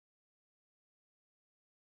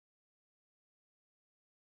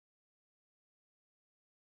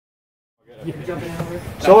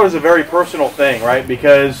Solar is a very personal thing, right?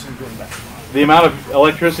 Because the amount of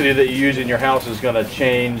electricity that you use in your house is going to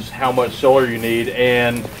change how much solar you need,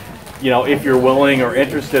 and if you're willing or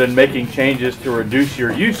interested in making changes to reduce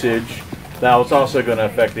your usage, that's also going to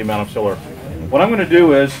affect the amount of solar. What I'm going to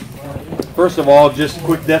do is, first of all, just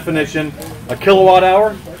quick definition: a kilowatt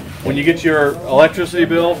hour. When you get your electricity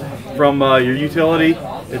bill from your utility,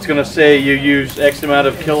 it's going to say you use X amount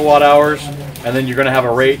of kilowatt hours, and then you're going to have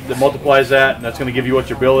a rate that multiplies that, and that's going to give you what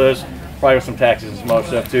your bill is, probably with some taxes and some other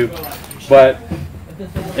stuff too. But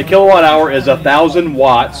a kilowatt hour is 1,000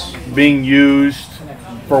 watts being used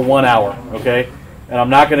for 1 hour, okay? And I'm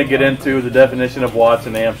not going to get into the definition of watts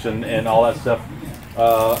and amps and all that stuff.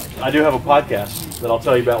 I do have a podcast that I'll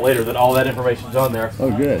tell you about later that all that information's on there. Oh,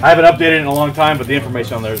 good. I haven't updated it in a long time, but the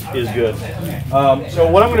information on there is good. So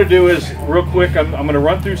what I'm going to do is, real quick, I'm going to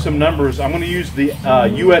run through some numbers. I'm going to use the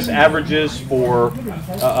U.S. averages for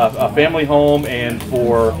a family home and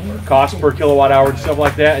for cost per kilowatt hour and stuff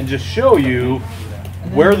like that, and just show you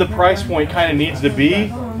where the price point kind of needs to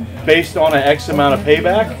be based on an X amount of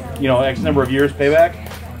payback, X number of years payback,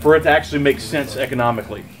 for it to actually make sense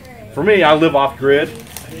economically. For me, I live off grid.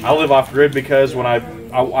 I live off grid because when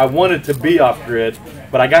I wanted to be off grid,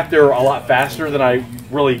 but I got there a lot faster than I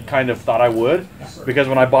really kind of thought I would, because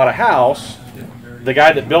when I bought a house, the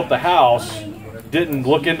guy that built the house didn't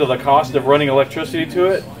look into the cost of running electricity to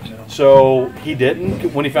it, so he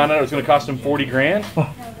didn't when he found out it was going to cost him 40 grand.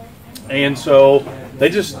 And so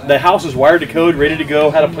the house is wired to code, ready to go,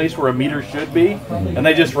 had a place where a meter should be, and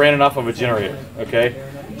they just ran it off of a generator, okay?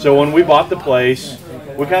 So when we bought the place,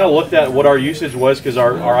 we kind of looked at what our usage was, because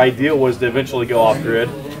our ideal was to eventually go off grid,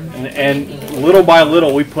 and little by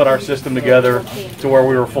little we put our system together to where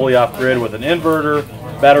we were fully off grid with an inverter,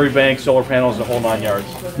 battery bank, solar panels, the whole 9 yards.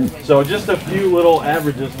 So just a few little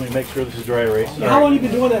averages. Let me make sure this is dry erase. How long have you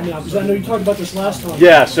been doing that now? Because I know you talked about this last time.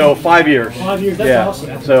 Yeah, so 5 years. 5 years, that's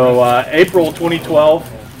awesome. So April 2012,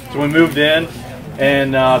 so we moved in,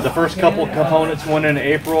 and the first couple components went in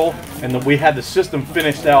April, and we had the system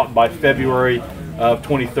finished out by February of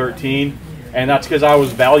 2013, and that's because I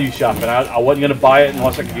was value shopping. I wasn't going to buy it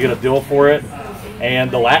unless I could get a deal for it.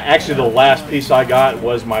 And actually the last piece I got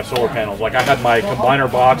was my solar panels. Like, I had my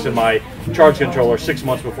combiner box and my charge controller 6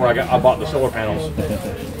 months before I bought the solar panels.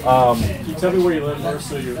 Can you tell me where you live first,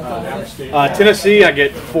 so your average state? Tennessee, I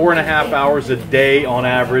get 4.5 hours a day on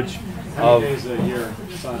average. How many days a year?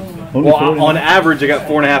 Well, on average, I got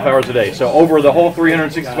 4.5 hours a day. So over the whole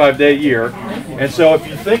 365-day year. And so if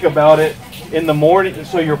you think about it, in the morning,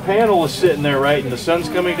 so your panel is sitting there, right, and the sun's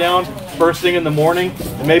coming down first thing in the morning,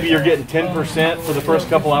 and maybe you're getting 10% for the first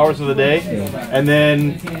couple hours of the day, and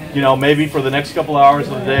then, maybe for the next couple hours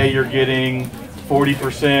of the day, you're getting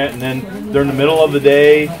 40%, and then during the middle of the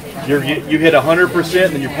day, you hit 100%,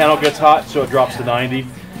 and then your panel gets hot, so it drops to 90.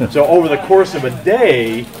 So over the course of a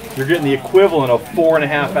day, you're getting the equivalent of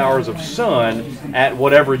 4.5 hours of sun at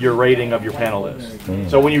whatever your rating of your panel is.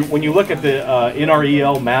 So when you look at the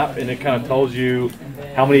NREL map, and it kind of tells you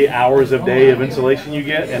how many hours of day of insolation you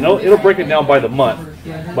get, and it'll break it down by the month.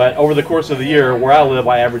 But over the course of the year, where I live,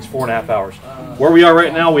 I average 4.5 hours. Where we are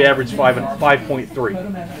right now, we average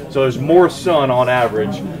 5.3. So there's more sun on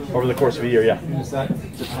average over the course of a year. Yeah. And does that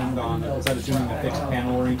depend on? Is that assuming a fixed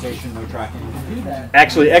panel orientation, no tracking?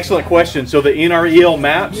 Actually, excellent question. So the NREL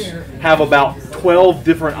maps have about 12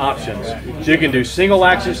 different options. So you can do single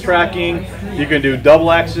axis tracking, you can do double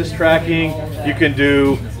axis tracking, you can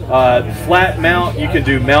do flat mount, you can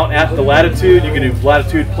do mount at the latitude, you can do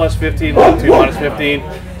latitude plus 15, latitude minus 15.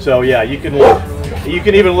 So yeah, you can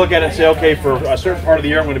even look at it and say, okay, for a certain part of the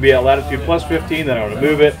year I'm going to be at latitude plus 15, then I'm going to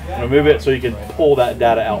move it, so you can pull that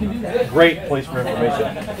data out. Great place for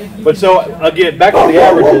information. But so again, back to the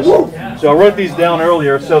averages. So I wrote these down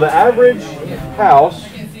earlier. So the average house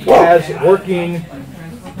has working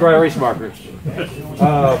dry erase markers.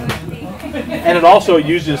 And it also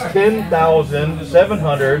uses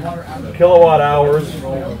 10,700 kilowatt hours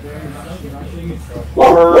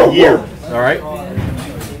per year. All right?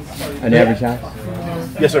 An average house?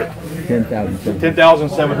 Yes, sir.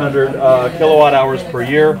 10,700 kilowatt hours per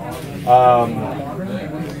year.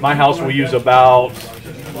 My house will use about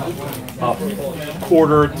a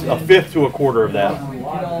fifth to a quarter of that.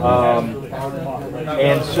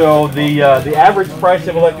 And so the average price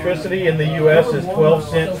of electricity in the U.S. is 12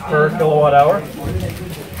 cents per kilowatt hour.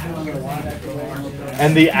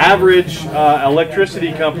 And the average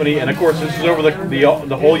electricity company, and of course this is over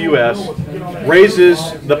the whole U.S.,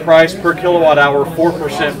 raises the price per kilowatt hour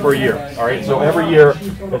 4% per year. All right, so every year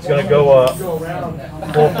it's going to go up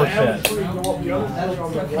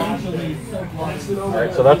 4%. All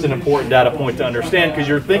right, so that's an important data point to understand because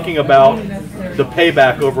you're thinking about the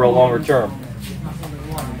payback over a longer term.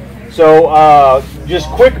 So just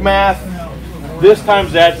quick math. This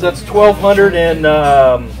times that's 1,200 and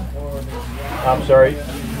I'm sorry.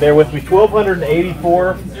 Bear with me.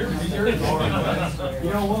 1,284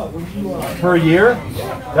 per year.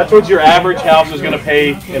 That's what your average house is going to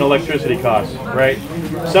pay in electricity costs, right?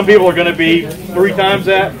 Some people are going to be 3 times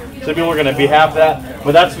that. Some people are going to be half that.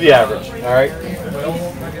 But that's the average. All right.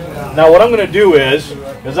 Now what I'm going to do is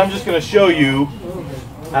I'm just going to show you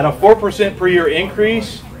at a 4% per year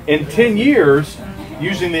increase in 10 years,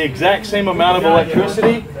 using the exact same amount of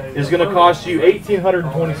electricity, is going to cost you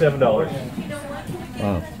 $1,827.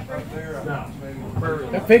 Wow.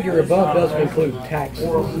 That figure above doesn't include taxes.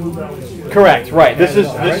 Correct. Right. This is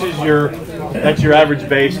that's your average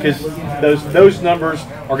base because those numbers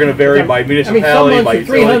are going to vary by municipality. I mean, some by months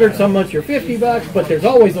you're 300, some months you're $50, but there's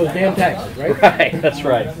always those damn taxes, right? Right. That's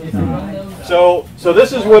right. So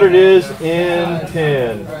this is what it is in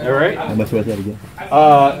 10. All right. How much was that again?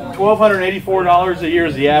 $1,284 a year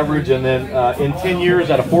is the average, and then in 10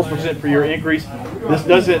 years at a 4% per year increase. This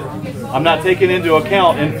doesn't. I'm not taking into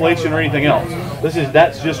account inflation or anything else.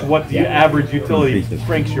 That's just what the average utility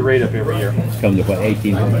cranks your rate up every year. Comes to what,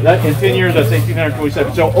 1,800? That, in 10 years, that's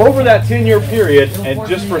 1,827. So over that 10-year period, and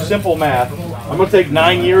just for simple math, I'm going to take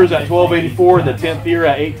 9 years at 1,284, and the 10th year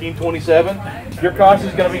at 1,827. Your cost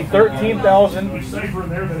is going to be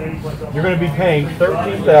 $13,000. You're going to be paying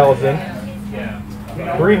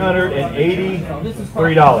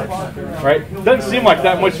 $13,383. Right? Doesn't seem like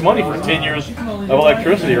that much money for 10 years of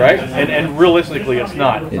electricity, right? And realistically, it's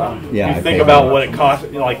not. Yeah, you think about what it costs,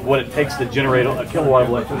 like what it takes to generate a kilowatt of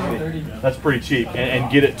electricity. That's pretty cheap, and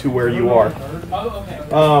get it to where you are.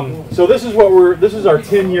 So this is our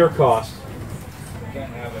 10-year cost.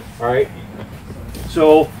 All right.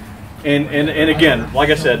 So, and again, like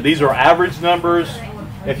I said, these are average numbers.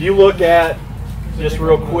 If you look at, just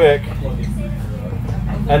real quick,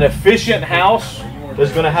 an efficient house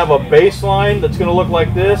is going to have a baseline that's going to look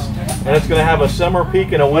like this, and it's going to have a summer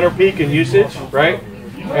peak and a winter peak in usage, right?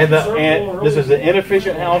 And this is an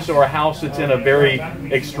inefficient house or a house that's in a very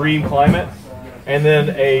extreme climate. And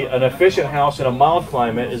then an efficient house in a mild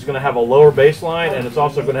climate is going to have a lower baseline, and it's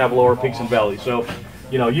also going to have lower peaks and valleys. So,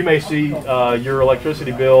 you may see your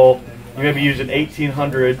electricity bill, you may be using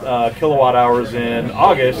 1,800 kilowatt hours in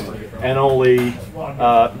August and only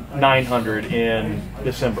 900 in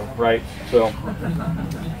December, right? So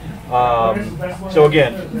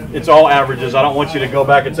again, it's all averages. I don't want you to go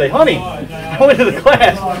back and say, honey, I went to the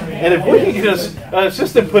class, and if we can get a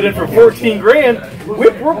system put in for 14 grand,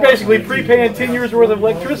 we're basically prepaying 10 years worth of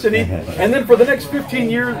electricity, and then for the next 15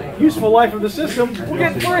 years useful life of the system, we're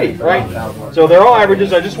getting free, right? So they're all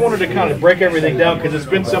averages. I just wanted to kind of break everything down because it's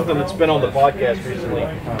been something that's been on the podcast recently.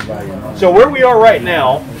 So where we are right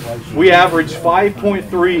now, we average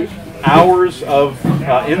 5.3 hours of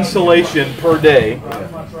insulation per day,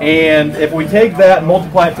 and if we take that and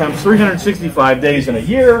multiply it times 365 days in a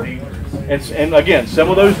year, and again, some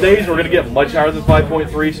of those days we're going to get much higher than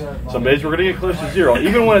 5.3, some days we're going to get close to 0.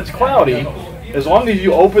 Even when it's cloudy, as long as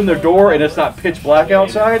you open the door and it's not pitch black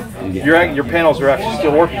outside, your panels are actually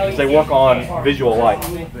still working because they work on visual light.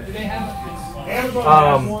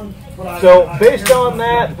 So based on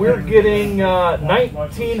that, we're getting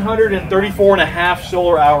 1,934 and a half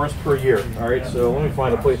solar hours per year. All right, so let me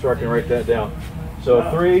find a place where I can write that down. So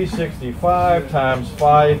 365 times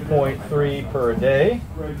 5.3 per day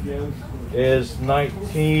is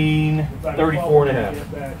 1,934 and a half.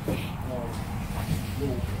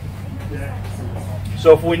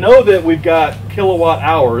 So if we know that we've got kilowatt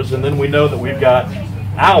hours, and then we know that we've got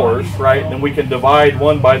hours, right, then we can divide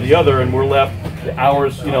one by the other, and we're left, the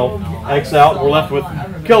hours, X out, we're left with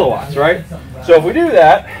kilowatts, right? So if we do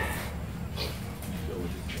that,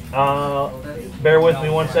 bear with me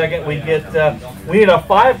one second, we need a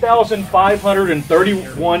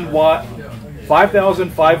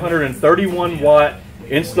 5,531 watt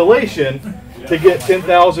installation to get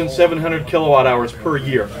 10,700 kilowatt hours per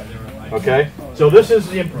year. Okay, so this is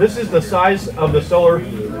the size of the solar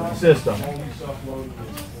system.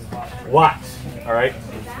 Watts, all right,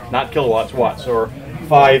 not kilowatts, watts, or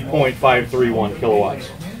 5.531 kilowatts.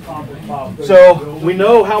 So we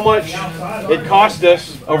know how much it cost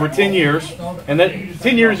us over 10 years, and that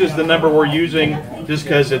 10 years is the number we're using just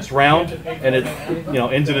because it's round and it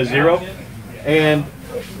ends in a 0.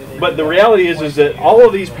 But the reality is that all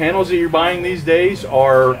of these panels that you're buying these days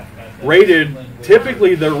are rated.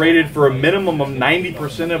 Typically, they're rated for a minimum of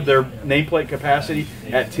 90% of their nameplate capacity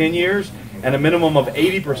at 10 years. and a minimum of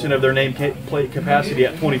 80% of their nameplate capacity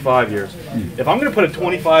at 25 years. If I'm going to put a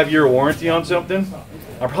 25-year warranty on something,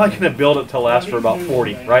 I'm probably going to build it to last for about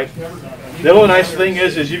 40, right? The other nice thing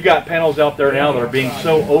is you've got panels out there now that are being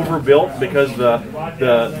so overbuilt because the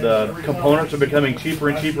components are becoming cheaper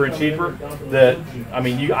and cheaper and cheaper that, I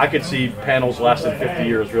mean, I could see panels lasting 50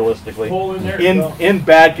 years realistically in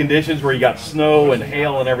bad conditions where you got snow and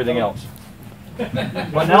hail and everything else.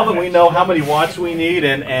 But now that we know how many watts we need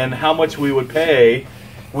and how much we would pay,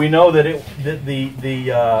 we know that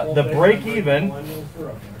the break even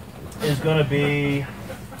is going to be.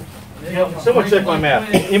 You know, someone check my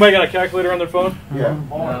math. Anybody got a calculator on their phone? Yeah.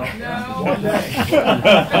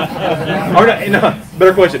 No.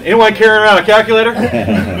 Better question. Anyone carrying around a calculator?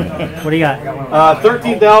 What do you got?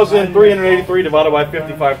 13,383 divided by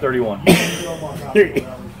 5531.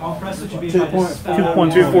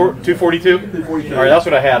 242? All right, that's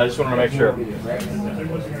what I had. I just wanted to make sure.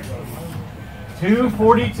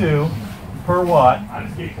 242 per watt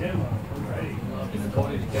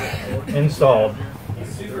installed.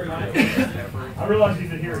 I realized he's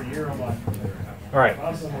been here a year. I'm like, all right.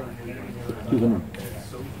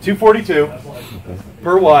 242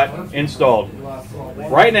 per watt installed.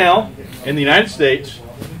 Right now, in the United States,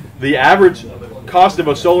 the average cost of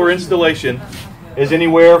a solar installation is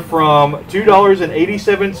anywhere from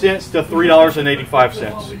 $2.87 to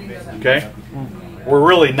 $3.85. Okay? We're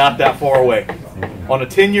really not that far away. On a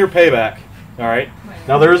 10-year payback, all right?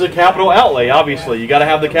 Now, there is a capital outlay, obviously. You got to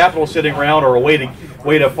have the capital sitting around or a way to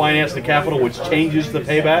finance the capital, which changes the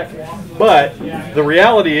payback. But the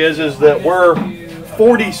reality is that we're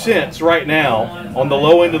 40 cents right now on the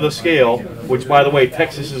low end of the scale, which, by the way,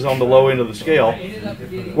 Texas is on the low end of the scale.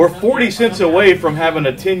 We're 40 cents away from having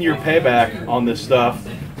a 10-year payback on this stuff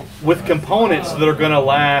with components that are going to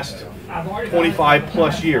last 25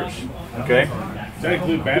 plus years. Okay? does that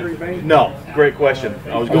include battery bank? No. Great question.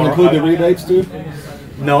 I was going Does it include the rebates too?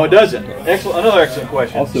 No, it doesn't. Another excellent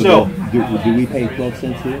question. Also, so, do we pay 12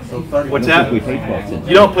 cents here? what's that? We pay 12 cents.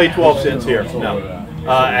 You don't pay 12 cents here. No.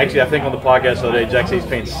 Actually, I think on the podcast the other day, Jack said he's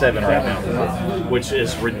paying 7 right now, which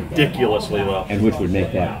is ridiculously low. And which would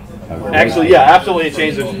make that. Actually, yeah, absolutely, it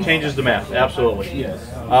changes the math. Absolutely. Yes.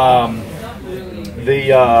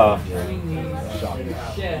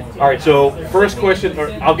 All right. So first question,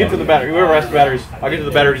 or I'll get to the battery. Whoever asked the batteries, I'll get to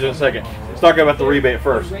the batteries in a second. Let's talk about the rebate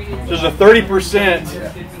first. So there's a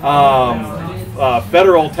 30%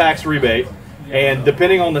 federal tax rebate. And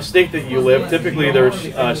depending on the state that you live, typically there's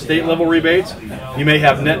state level rebates. You may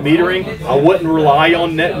have net metering. I wouldn't rely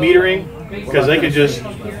on net metering because they could just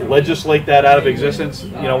legislate that out of existence,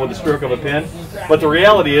 you know, with the stroke of a pen. But the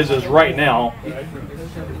reality is right now,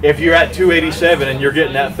 if you're at 287 and you're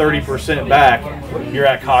getting that 30% back, you're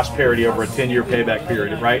at cost parity over a 10-year payback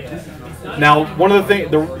period, right? Now, one of the things,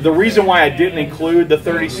 the reason why I didn't include the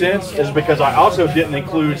 30 cents is because I also didn't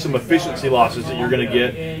include some efficiency losses that you're going to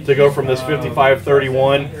get to go from this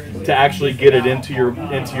 5531 to actually get it into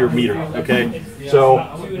your meter. Okay, so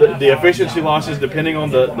the efficiency losses, depending on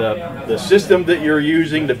the system that you're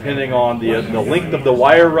using, depending on the length of the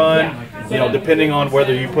wire run, you know, depending on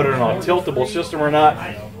whether you put it on a tiltable system or not,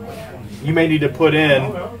 you may need to put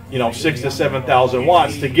in, you know, 6,000 to 7,000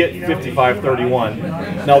 watts to get 5531.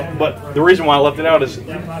 Now, but the reason why I left it out is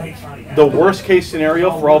the worst case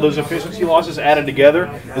scenario for all those efficiency losses added together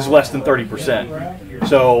is less than 30%.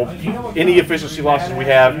 So any efficiency losses we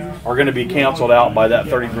have are going to be canceled out by that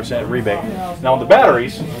 30% rebate. Now, the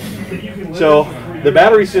batteries, so the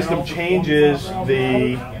battery system changes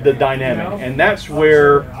the dynamic, and that's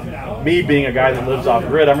where me being a guy that lives off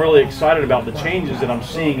grid, I'm really excited about the changes that I'm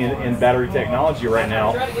seeing in battery technology right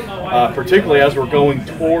now, particularly as we're going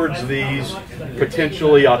towards these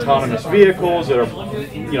potentially autonomous vehicles that are,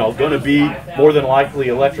 you know, going to be more than likely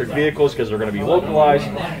electric vehicles because they're going to be localized.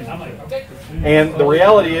 And the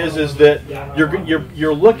reality is that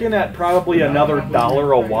you're looking at probably another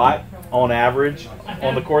 $1 a watt on average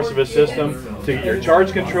on the course of a system to get your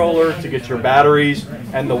charge controller, to get your batteries,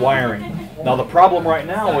 and the wiring. Now the problem right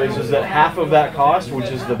now is that half of that cost, which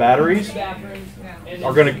is the batteries,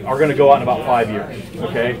 are going to go out in about 5 years.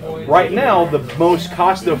 Okay. Right now, the most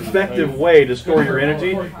cost-effective way to store your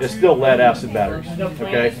energy is still lead-acid batteries.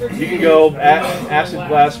 Okay. You can go acid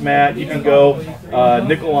glass mat. You can go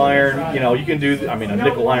nickel iron. You know, you can do. I mean, a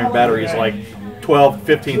nickel iron battery is like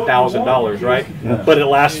 $12,000–$15,000, right? But it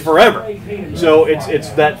lasts forever. So it's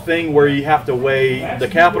that thing where you have to weigh the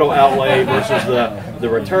capital outlay versus the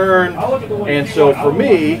return. And so for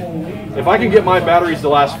me, if I can get my batteries to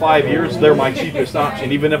last 5 years, they're my cheapest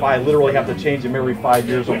option, even if I literally have to change them every 5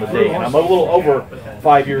 years on the day. And I'm a little over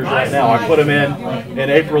 5 years right now. I put them in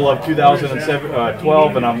April of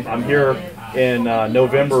 2012, and I'm here in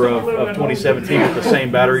November of 2017 with the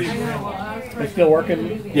same batteries. They're still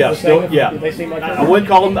working? Yeah, still, yeah. They seem like I wouldn't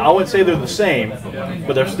call them, I wouldn't say they're the same,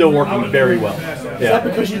 but they're still working very well. Is that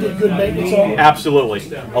because you did good maintenance on them?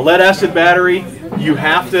 Absolutely. A lead acid battery, you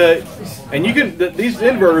have to, and you can, these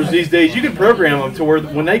inverters these days, you can program them to where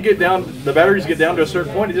when they get down, the batteries get down to a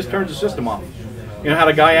certain point, it just turns the system off. You know, how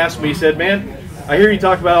the guy asked me, he said, man, I hear you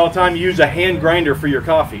talk about all the time, you use a hand grinder for your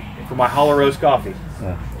coffee, for my hollow roast coffee.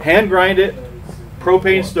 Hand grind it,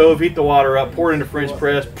 propane stove, heat the water up, pour it into French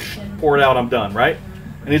press, pour it out, I'm done, right?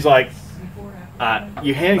 And he's like,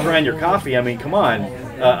 you hand grind your coffee, I mean, come on.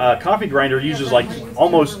 A coffee grinder uses like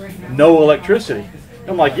almost no electricity.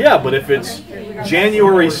 I'm like, yeah, but if it's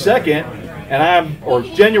January 2nd or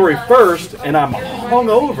January 1st and I'm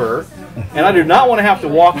hungover and I do not want to have to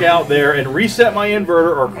walk out there and reset my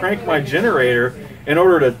inverter or crank my generator in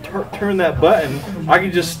order to turn that button, I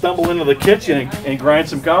can just stumble into the kitchen and grind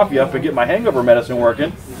some coffee up and get my hangover medicine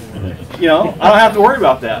working. You know, I don't have to worry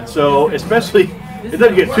about that. So especially, it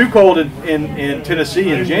doesn't get too cold in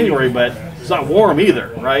Tennessee in January, but it's not warm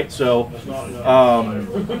either, right? So,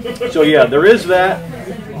 so yeah, there is that.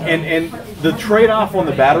 And the trade-off on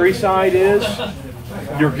the battery side is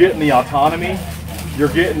you're getting the autonomy. You're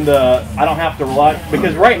getting the, I don't have to rely,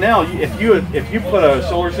 because right now, if you put a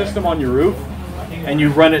solar system on your roof, and you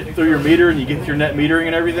run it through your meter and you get your net metering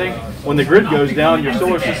and everything, when the grid goes down, your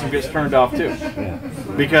solar system gets turned off too,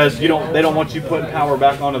 because they don't want you putting power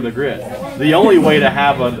back onto the grid. The only way to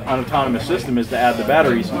have an autonomous system is to add the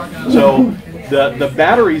batteries. So the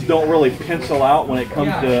batteries don't really pencil out when it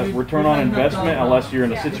comes to return on investment unless you're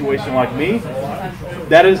in a situation like me.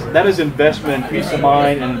 That is investment in peace of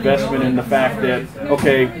mind and investment in the fact that,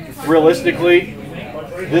 okay, realistically,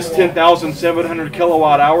 this 10,700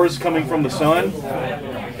 kilowatt hours coming from the sun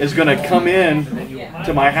is going to come in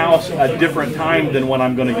to my house at a different time than when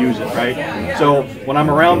I'm going to use it, right? So when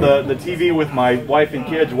I'm around the TV with my wife and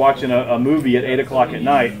kids watching a movie at 8 o'clock at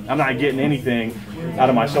night, I'm not getting anything out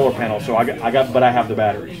of my solar panel. So but I have the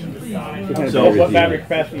batteries. So what battery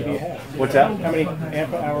capacity do you have? What's that? How many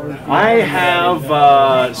amp hours? I have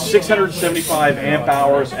 675 amp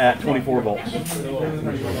hours at 24 volts.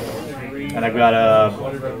 And I've got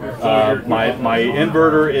my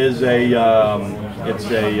inverter is it's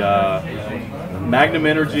a Magnum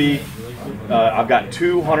Energy. I've got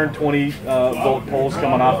 220 volt poles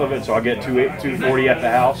coming off of it, so I get 240 at the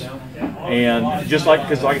house. And just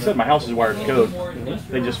because like I said, my house is wired to code.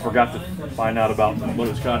 They just forgot to find out about what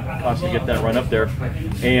it was costing to get that run up there.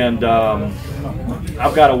 And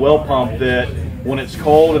I've got a well pump that, when it's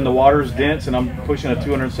cold and the water's dense and I'm pushing a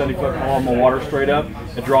 270-foot column of water straight up,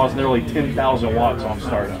 it draws nearly 10,000 watts on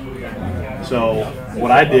startup. So what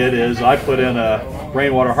I did is I put in a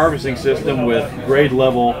rainwater harvesting system with grade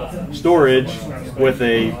level storage with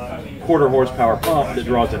a quarter horsepower pump that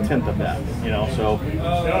draws 1/10 of that. You know, so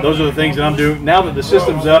those are the things that I'm doing now that the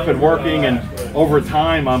system's up and working, and over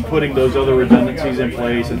time I'm putting those other redundancies in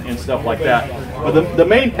place and stuff like that. But the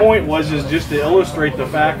main point is just to illustrate the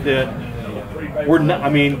fact that we're not, I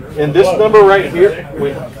mean, in this number right here,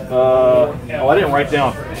 oh, I didn't write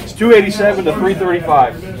down. It's 287 to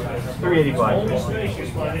 335. 385.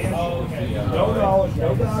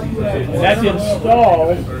 That's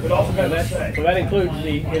installed. So that includes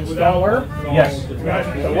the installer? Yes. So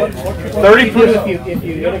what do you do if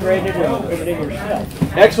you integrated and put it in yourself?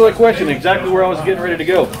 Excellent question. Exactly where I was getting ready to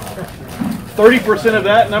go. 30% of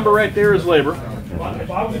that number right there is labor.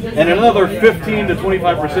 And another 15 to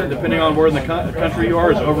 25%, depending on where in the country you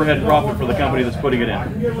are, is overhead profit for the company that's putting it in.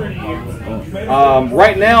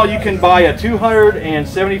 Right now, you can buy a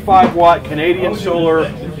 275 watt Canadian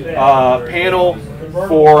solar panel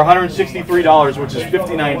for $163, which is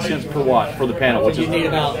 59 cents per watt for the panel. Which you need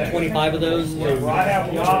about 25 of those to get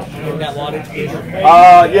that wattage?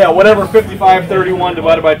 Yeah, whatever 5531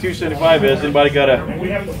 divided by 275 is. Anybody got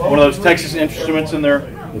one of those Texas Instruments in their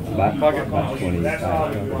pocket?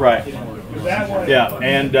 Right. Yeah,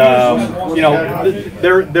 and you know,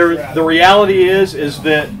 the reality is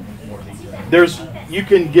that you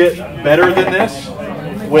can get better than this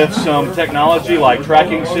with some technology like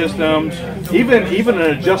tracking systems, even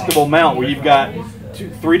an adjustable mount where you've got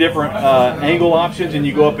 3 different angle options and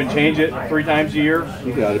you go up and change it 3 times a year.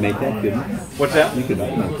 You could automate that, couldn't you? What's that? You could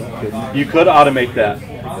automate that, couldn't you? You could automate that.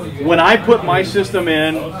 When I put my system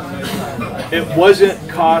in, it wasn't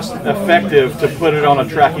cost effective to put it on a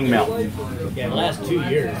tracking mount. Yeah, the last 2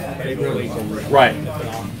 years, they really... Right.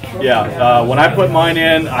 Yeah, when I put mine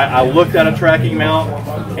in, I looked at a tracking mount,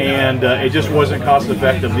 and it just wasn't cost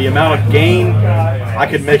effective. The amount of gain I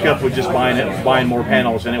could make up with just buying more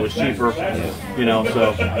panels, and it was cheaper. You know,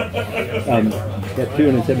 so That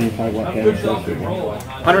 275 watt panel sells for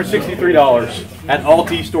 $163 at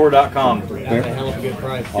altstore.com. That's a hell of a good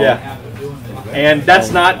price. Yeah, and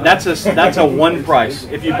that's a one price.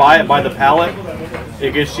 If you buy it by the pallet,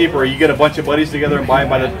 it gets cheaper. You get a bunch of buddies together and buy it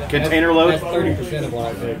by the container load. That's 30% of what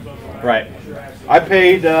I paid. Right. I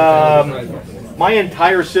paid my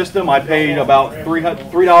entire system. I paid about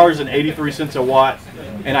 $3.83 a watt,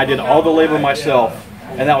 and I did all the labor myself,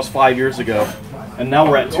 and that was 5 years ago. And now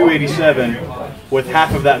we're at $287, with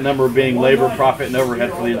half of that number being labor, profit, and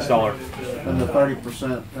overhead for the installer. And the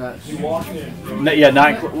 30% tax. Yeah,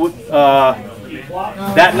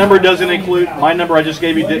 that number doesn't include, my number I just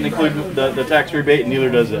gave you didn't include the tax rebate, and neither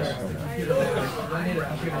does this.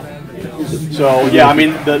 So yeah, I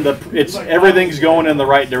mean it's everything's going in the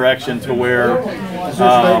right direction to where. Is there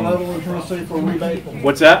state level in Tennessee for rebate?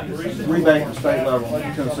 What's that? Rebate at state level in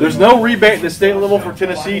Tennessee. There's no rebate at the state level for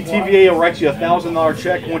Tennessee. TVA will write you a $1,000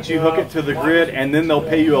 check once you hook it to the grid, and then they'll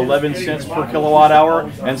pay you 11 cents per kilowatt hour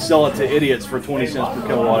and sell it to idiots for 20 cents per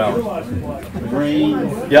kilowatt hour. Green.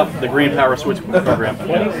 Yep, the Green Power Switch program.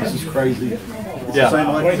 This is crazy. Yeah, Same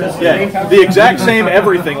electricity. yeah, the exact same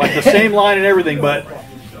everything, like the same line and everything, but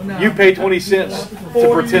you pay 20 cents to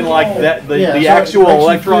pretend like that the Yeah, so actual it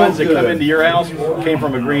makes you electrons that feel come good. into your house came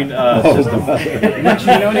from a green system. Do you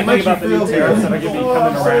know anything about the new tariffs that are going to be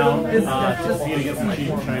coming around to compete against the cheap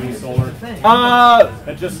Chinese solar?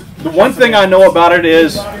 That just The one thing I know about it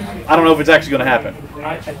is I don't know if it's actually going to happen.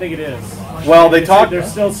 I think it is. Well, they talk. There's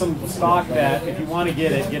still some stock that if you want to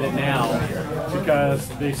get it now, because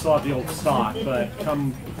they still have the old stock. But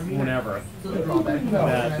come whenever,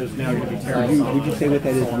 that there's now going to be tariffs on. Would you say what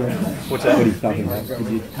that is again? What's that? What he's talking about? Could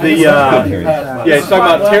you- Yeah, he's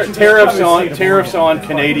talking about tariffs on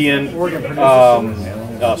Canadian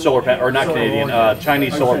solar panel, or not Canadian,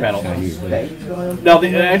 Chinese solar panels. Now, the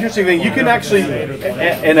interesting thing, you can actually,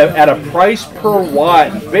 at a price per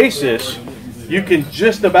watt basis, you can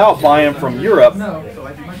just about buy them from Europe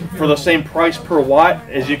for the same price per watt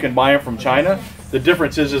as you can buy them from China. The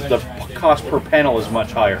difference is the cost per panel is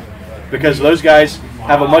much higher because those guys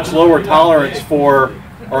have a much lower tolerance for,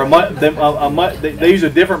 or they use a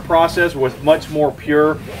different process with much more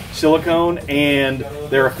pure silicone, and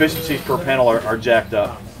their efficiencies per panel are jacked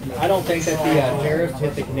up. I don't think that the tariffs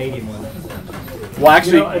hit the Canadian one. Well,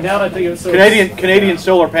 actually, now that I think it's so Canadian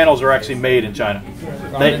solar panels are actually made in China.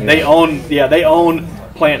 They own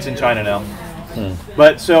plants in China now.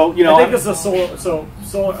 But so I think this is a solar.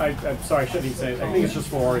 I'm sorry, I shouldn't even say it. I think it's just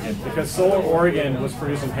for Oregon because Solar Oregon was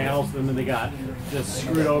producing panels, and then they got just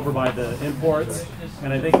screwed over by the imports.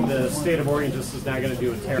 And I think the state of Oregon just is not going to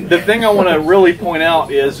do a tariff. The thing I want to really point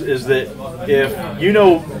out is that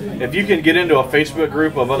if you can get into a Facebook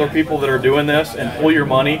group of other people that are doing this and pull your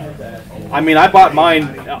money. I mean, I bought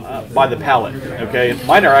mine by the pallet. Okay,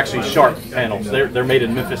 mine are actually Sharp panels. They're made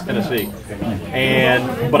in Memphis, Tennessee,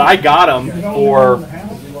 but I got them for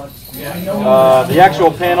the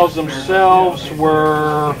actual panels themselves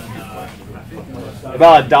were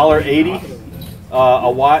about $1.80 a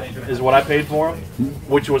watt is what I paid for them,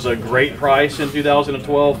 which was a great price in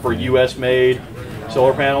 2012 for U.S. made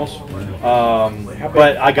solar panels.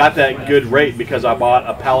 But I got that good rate because I bought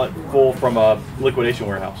a pallet full from a liquidation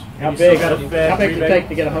warehouse. How big does it take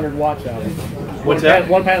to get 100 watts out of it? What's that?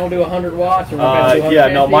 One panel do 100 watts, or one panel do 150? Yeah,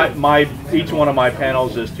 no, each one of my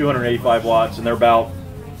panels is 285 watts, and they're about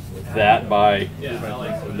that by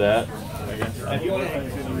that.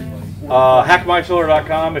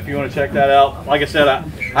 Hackmysolar.com if you want to check that out. Like I said, I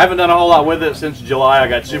haven't done a whole lot with it since July. I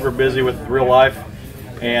got super busy with real life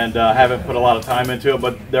and haven't put a lot of time into it,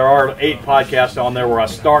 but there are 8 podcasts on there where I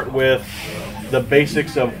start with the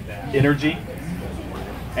basics of energy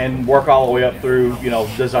and work all the way up through,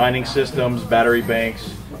 designing systems, battery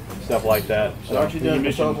banks, stuff like that. So, Aren't you doing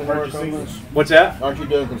consulting work on this? what's that? Aren't you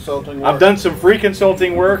doing consulting work? I've done some free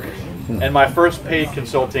consulting work, and my first paid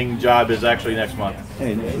consulting job is actually next month.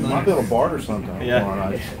 Hey, you might be able to barter something.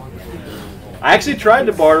 Yeah. I actually tried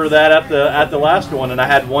to barter that at the last one, and I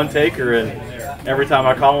had one taker, and every time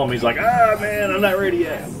I call him, he's like, man, I'm not ready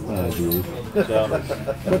yet. Dude. So,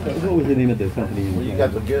 What was the name of the company? You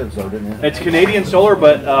got the goods though, didn't you? it's Canadian Solar,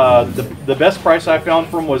 but the best price I found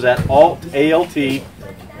from was at ALT, the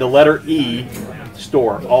letter E,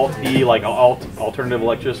 store. Alt E, like alternative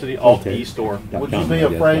electricity. Alt E store. Would you be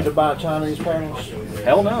afraid to buy Chinese panels?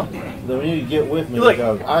 Hell no. Then you need to get with me Look.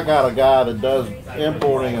 because I got a guy that does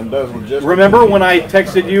importing and does logistics. Remember when I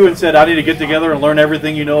texted you and said I need to get together and learn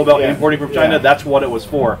everything you know about importing from China? Yeah. That's what it was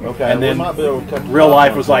for. Okay, And we then might be able to cut the real cost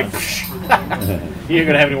life on was that. like, you ain't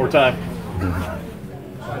gonna have any more time.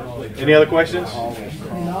 Any other questions?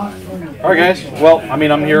 All right, guys. Well, I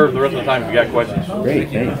mean, I'm here the rest of the time if you got questions. Great,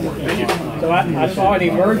 thanks. So I saw an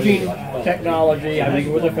emerging technology. I think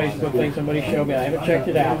it was a Facebook thing somebody showed me. I haven't checked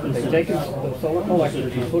it out. But they've taken the solar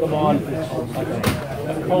collectors and put them on like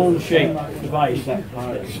a cone-shaped device that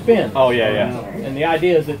spins. Oh yeah, yeah. And the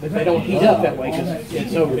idea is that they don't heat up that way because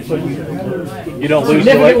it's so You don't lose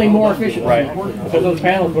significantly the more efficient. Right. Because those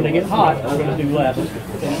panels, when they get hot, are going to do less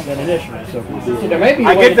than initially. So there may be.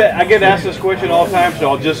 I get that. I get asked this question all the time, so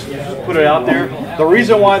I'll just put it out there. The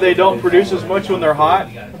reason why they don't produce as much when they're hot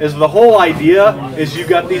is the whole idea is you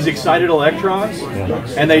got these excited electrons,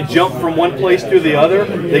 and they jump from one place to the other.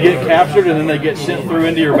 They get captured, and then they get sent through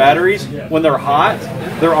into your batteries. When they're hot,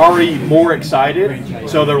 they're already more excited,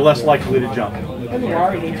 so they're less likely to jump. And the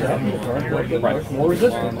wire needs to have Right. more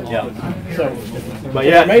resistant. Yeah. So, But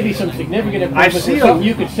there yeah, may be some significant improvements see with something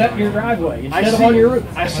you could set in your driveway instead of on your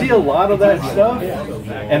roof. I see a lot of that stuff,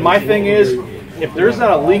 and my thing is, if there's not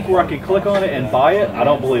a link where I can click on it and buy it, I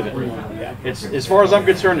don't believe it. It's as far as I'm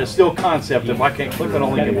concerned, it's still concept. If I can't click on a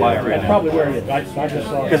link and buy it right That's now, probably where it is. I just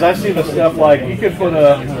saw it. because I see the stuff like you can put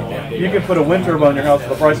a wind turbine in your house for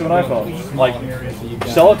the price of an iPhone. Like,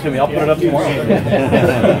 sell it to me, I'll put it up tomorrow.